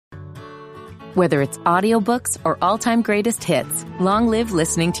Whether it's audiobooks or all-time greatest hits, long live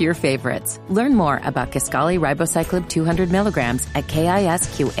listening to your favorites. Learn more about Kisqali Ribociclib 200 milligrams at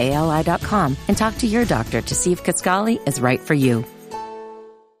KISQALI.com and talk to your doctor to see if Kisqali is right for you.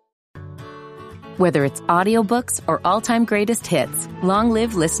 Whether it's audiobooks or all-time greatest hits, long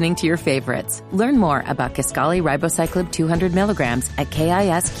live listening to your favorites. Learn more about Kisqali Ribociclib 200 milligrams at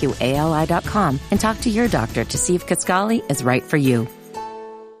KISQALI.com and talk to your doctor to see if Kisqali is right for you.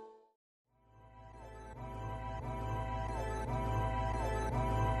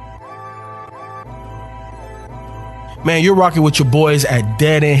 Man, you're rocking with your boys at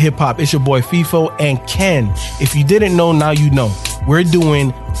Dead End Hip Hop. It's your boy FIFO and Ken. If you didn't know, now you know. We're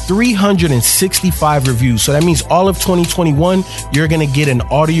doing 365 reviews. So that means all of 2021, you're going to get an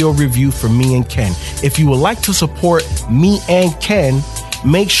audio review from me and Ken. If you would like to support me and Ken,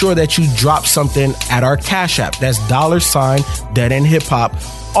 make sure that you drop something at our Cash App. That's $ Dead End Hip Hop.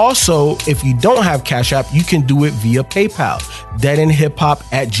 Also, if you don't have Cash App, you can do it via PayPal,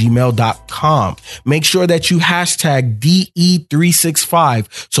 deadendhiphop@gmail.com. Make sure that you hashtag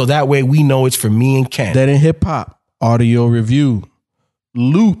DE365 so that way we know it's for me and Ken. Dead End Hip Hop audio review.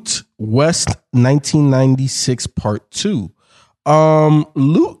 Loot West 1996 Part 2.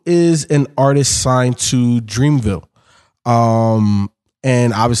 Loot is an artist signed to Dreamville.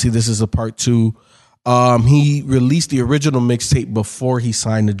 And obviously this is a Part 2. He released the original mixtape before he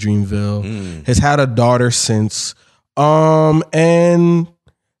signed to Dreamville. Has had a daughter since. And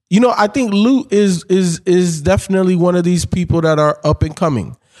you know, I think Loot is definitely one of these people that are up and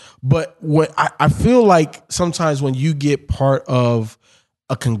coming. But when I feel like sometimes when you get part of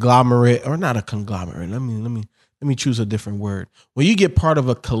a conglomerate, or not a conglomerate, let me choose a different word. When you get part of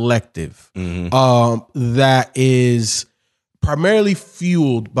a collective that is primarily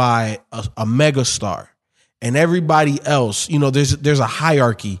fueled by a megastar and everybody else, you know, there's a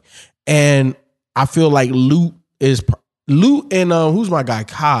hierarchy, and I feel like Loot and who's my guy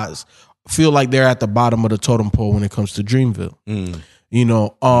Kaz feel like they're at the bottom of the totem pole when it comes to Dreamville. You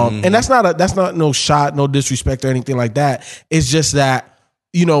know, and that's not no shot, no disrespect or anything like that. It's just that,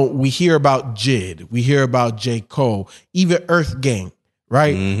 you know, we hear about JID, we hear about J. Cole, even Earth Gang,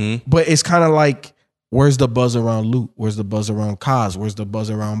 right? But it's kind of like, where's the buzz around Loot? Where's the buzz around Kaz? Where's the buzz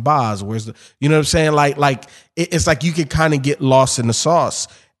around Boz? Where's the, you know what I'm saying? Like it's like you can kind of get lost in the sauce.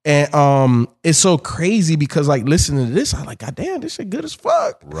 And it's so crazy because like listening to this, I'm like, God damn, this shit good as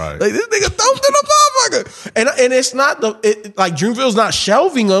fuck. Right. Like this nigga thumped in the motherfucker. And it's not like Dreamville's not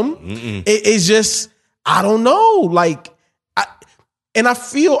shelving them. It's just, I don't know. Like, I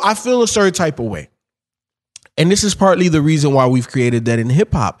feel a certain type of way. And this is partly the reason why we've created Dead End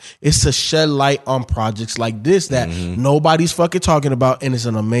Hip Hop. It's to shed light on projects like this that nobody's fucking talking about, and it's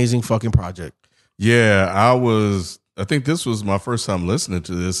an amazing fucking project. Yeah, I think this was my first time listening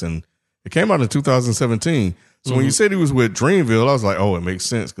to this, and it came out in 2017. So when you said he was with Dreamville, I was like, oh, it makes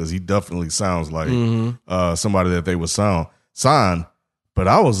sense because he definitely sounds like somebody that they would sign. But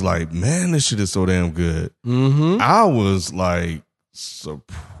I was like, man, this shit is so damn good. I was like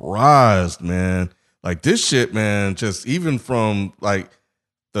surprised, man. Like this shit, man, just even from like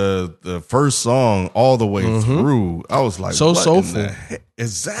the first song all the way through, I was like, so soulful.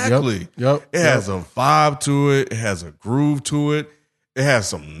 Exactly. Yep. It has a vibe to it. It has a groove to it. It has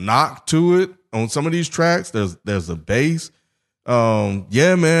some knock to it. On some of these tracks, there's a bass.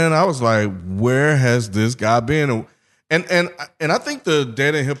 Yeah, man, I was like, where has this guy been? And I think the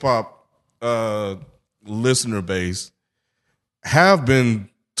Dead End Hip Hop listener base have been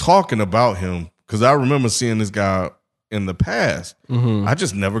talking about him, because I remember seeing this guy in the past. I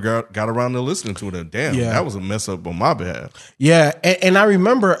just never got around to listening to it. And damn, that was a mess up on my behalf. Yeah, and I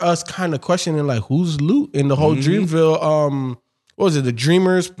remember us kind of questioning like, who's Loot in the whole Dreamville? What was it, the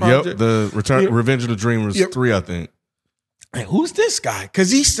Dreamers project? Yep, the Revenge of the Dreamers 3, I think. And who's this guy? Because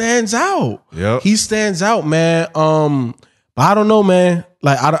he stands out. Yep. He stands out, man. But I don't know, man.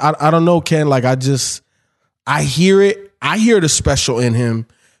 Like I don't know, Ken. Like I hear it. I hear the special in him.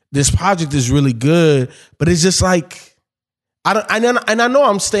 This project is really good, but it's just like I know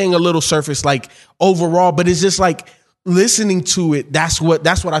I'm staying a little surface like overall, but it's just like listening to it. That's what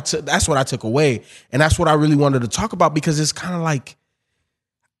I took away, and that's what I really wanted to talk about, because it's kind of like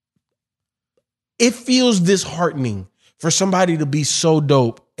it feels disheartening for somebody to be so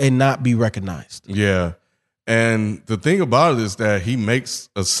dope and not be recognized. Yeah, and the thing about it is that he makes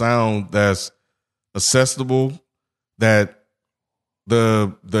a sound that's accessible, that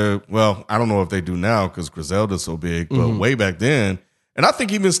well, I don't know if they do now because Griselda's so big, but way back then, and I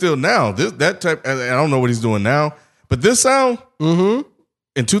think even still now, that type, I don't know what he's doing now, but this sound in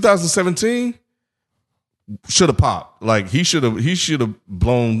 2017 should have popped. Like he should have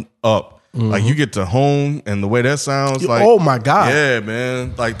blown up. Like you get to Home and the way that sounds, like oh my God. yeah,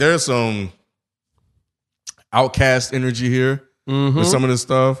 man. Like there's some Outkast energy here with some of this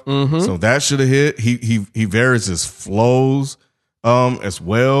stuff. So that should have hit. He varies his flows as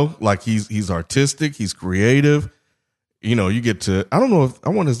well. Like he's artistic, he's creative. You know, you get to, I don't know if I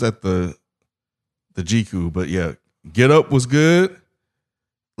wonder is that the GQ, but yeah, Get Up was good.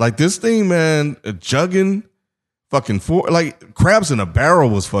 Like this thing, man, Juggin', fucking like Crabs in a Barrel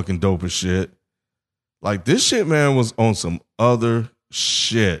was fucking dope as shit. Like this shit, man, was on some other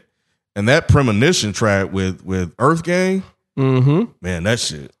shit. And that Premonition track with Earth Gang, man, that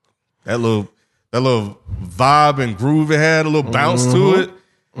shit, that little vibe and groove it had, a little bounce to it,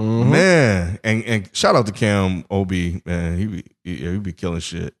 man. And shout out to Cam OB, man, he be killing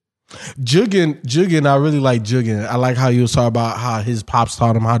shit. Juggin', I really like Juggin'. I like how you was talking about how his pops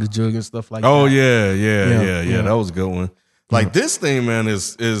taught him how to jug and stuff like that. Oh yeah. That was a good one. Like this thing, man,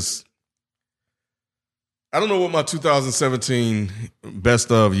 is I don't know what my 2017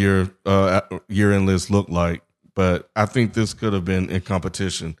 best of year end list looked like, but I think this could have been in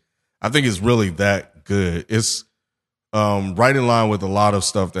competition. I think it's really that good. It's right in line with a lot of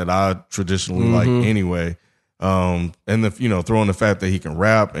stuff that I traditionally like anyway. And throwing the fact that he can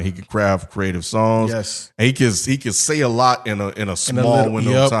rap and he can craft creative songs. Yes, and he can say a lot in a small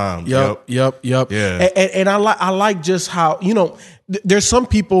window of time. Yep. Yeah, and I like just how there's some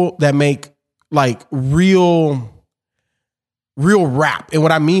people that make like real rap. And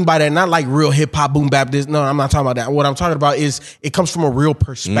what I mean by that, not like real hip hop, boom bap, this. No, I'm not talking about that. What I'm talking about is it comes from a real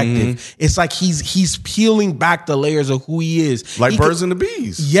perspective. It's like he's peeling back the layers of who he is. Like Birds and the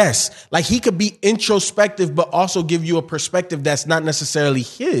Bees. Yes. Like he could be introspective, but also give you a perspective that's not necessarily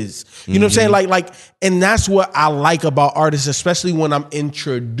his. You know what I'm saying? Like, and that's what I like about artists, especially when I'm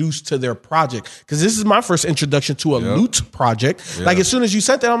introduced to their project. Because this is my first introduction to a Lute project. Yeah. Like as soon as you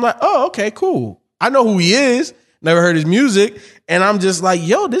said that, I'm like, oh, okay, cool. I know who he is. Never heard his music, and I'm just like,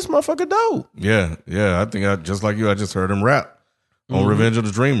 yo, this motherfucker dope. Yeah. I think just like you, I just heard him rap on Revenge of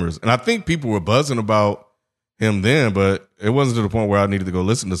the Dreamers. And I think people were buzzing about him then, but it wasn't to the point where I needed to go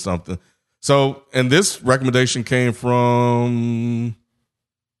listen to something. So, and this recommendation came from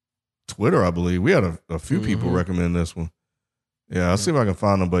Twitter, I believe. We had a few people recommend this one. Yeah, I'll see if I can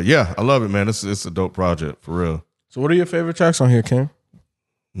find them. But yeah, I love it, man. It's a dope project, for real. So what are your favorite tracks on here, Cam?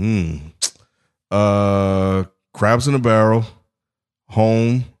 Crabs in a Barrel,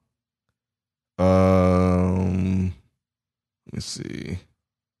 Home. Let me see.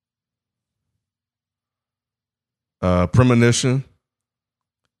 Premonition.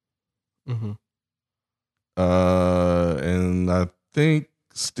 And I think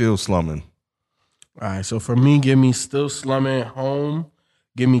Still Slumming. All right, so for me, give me Still Slumming, Home.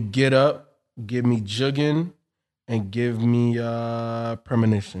 Give me Get Up. Give me Juggin'. And give me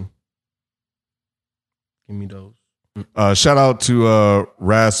Premonition. Give me those. Shout out to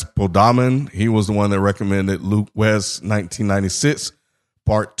Ras Podaman. He was the one that recommended Luke West 1996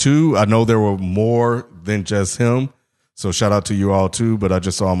 Part 2. I know there were more than just him, so shout out to you all too. But I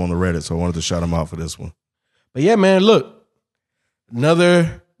just saw him on the Reddit, so I wanted to shout him out for this one. But yeah, man, look,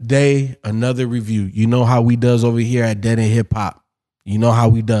 another day, another review. You know how we does over here at Dead End Hip Hop. You know how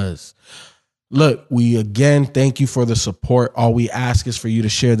we does. Look, we again thank you for the support. All we ask is for you to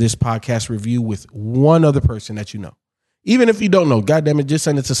share this podcast review with one other person that you know. Even if you don't know, goddamn it, just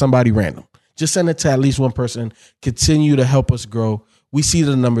send it to somebody random. Just send it to at least one person. Continue to help us grow. We see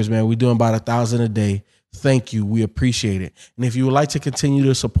the numbers, man. We're doing about 1,000 a day. Thank you. We appreciate it. And if you would like to continue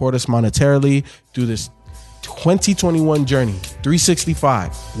to support us monetarily through this 2021 journey,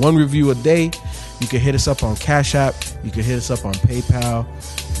 365, one review a day, you can hit us up on Cash App. You can hit us up on PayPal.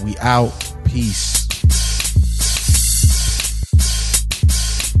 We out. Peace.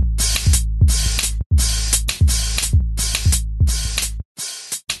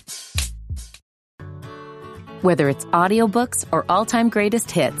 Whether it's audiobooks or all-time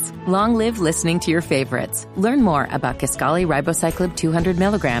greatest hits, long live listening to your favorites. Learn more about Kisqali Ribociclib 200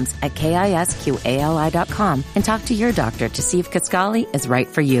 milligrams at KISQALI.com and talk to your doctor to see if Kisqali is right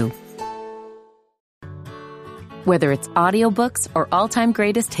for you. Whether it's audiobooks or all-time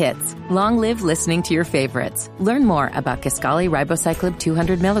greatest hits, long live listening to your favorites. Learn more about Kisqali Ribociclib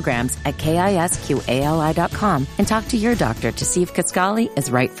 200 milligrams at KISQALI.com and talk to your doctor to see if Kisqali is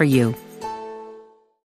right for you.